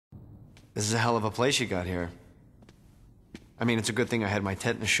This is a hell of a place you got here. I mean, it's a good thing I had my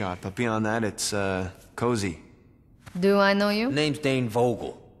tetanus shot, but beyond that, it's, cozy. Do I know you? Name's Dane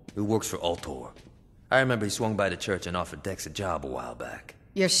Vogel, who works for Altor. I remember he swung by the church and offered Dex a job a while back.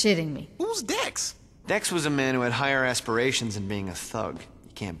 You're shitting me. Who's Dex? Dex was a man who had higher aspirations than being a thug.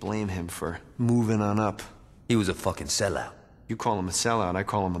 You can't blame him for moving on up. He was a fucking sellout. You call him a sellout, I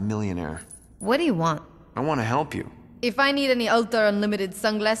call him a millionaire. What do you want? I want to help you. If I need any Ultra Unlimited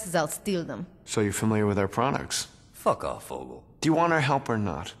sunglasses, I'll steal them. So you're familiar with our products? Fuck off, Vogel. Do you want our help or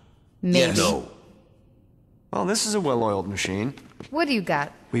not? Maybe. Yes. No. Well, this is a well-oiled machine. What do you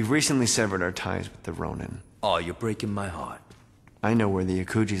got? We've recently severed our ties with the Ronin. Oh, you're breaking my heart. I know where the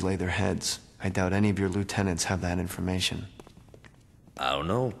Yakujis lay their heads. I doubt any of your lieutenants have that information. I don't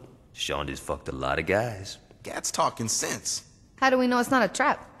know. Sean just fucked a lot of guys. Cat's talking sense. How do we know it's not a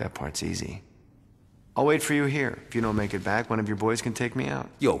trap? That part's easy. I'll wait for you here. If you don't make it back, one of your boys can take me out.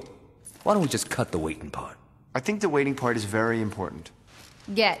 Yo, why don't we just cut the waiting part? I think the waiting part is very important.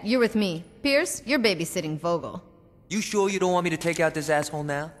 Get, you're with me. Pierce, you're babysitting Vogel. You sure you don't want me to take out this asshole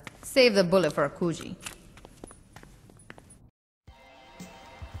now? Save the bullet for Akuji.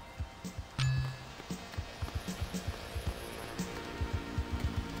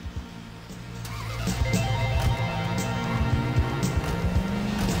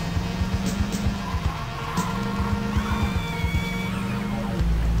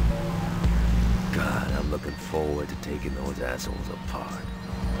 God, I'm looking forward to taking those assholes apart.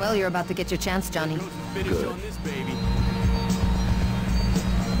 Well, you're about to get your chance, Johnny. Good. I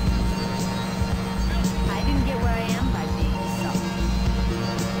didn't get where I am by being soft.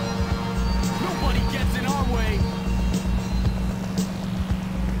 Nobody gets in our way!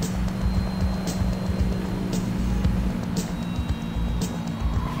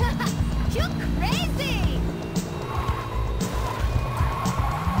 You're crazy!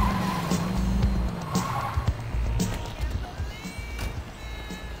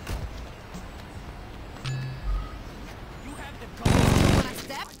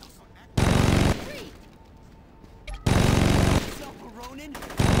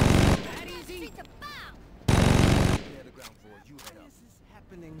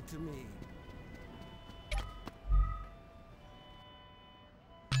 To me.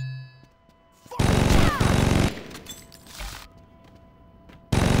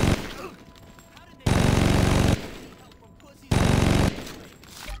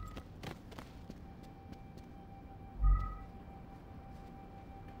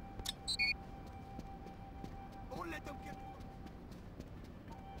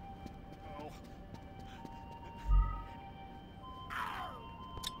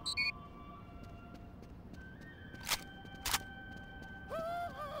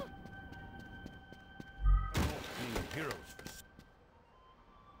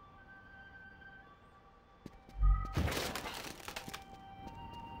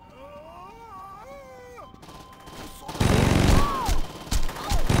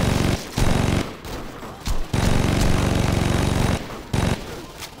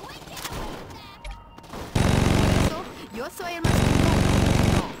 Yo soy el más chingón.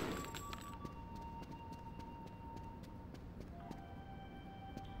 No.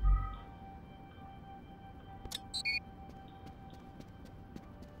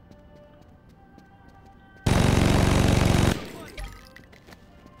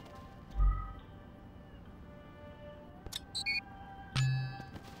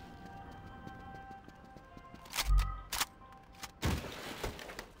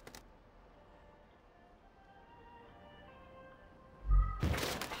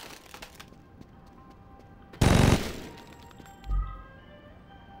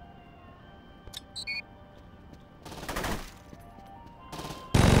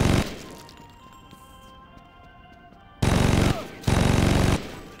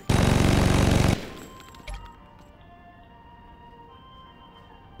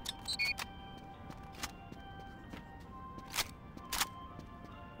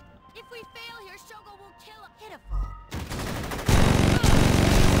 If we fail here, Shogo will kill a pitiful.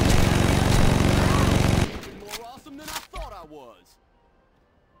 You're more awesome than I thought I was.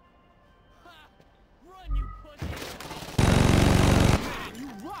 Ha! Run, you pussy! Man,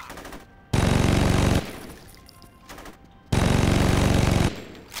 you rock!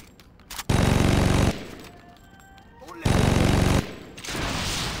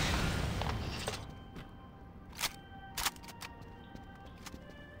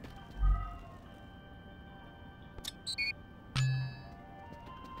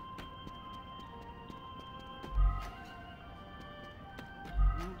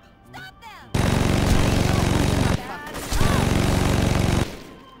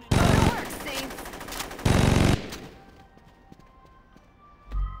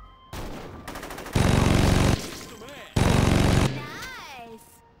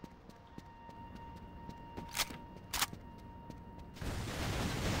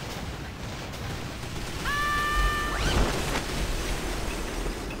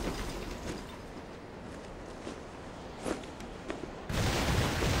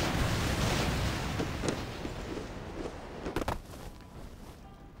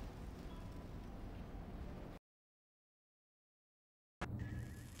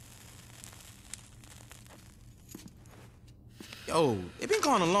 Yo, it been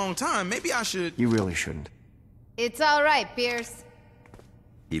gone a long time. Maybe I should... You really shouldn't. It's all right, Pierce.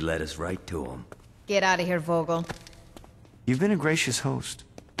 He led us right to him. Get out of here, Vogel. You've been a gracious host.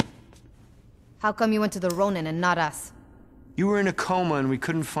 How come you went to the Ronin and not us? You were in a coma and we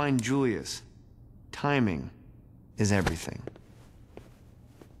couldn't find Julius. Timing is everything.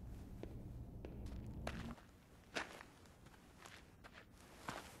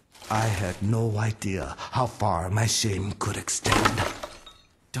 I had no idea how far my shame could extend.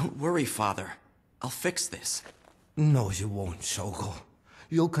 Don't worry, Father. I'll fix this. No, you won't, Shogo.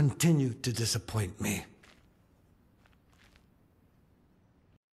 You'll continue to disappoint me.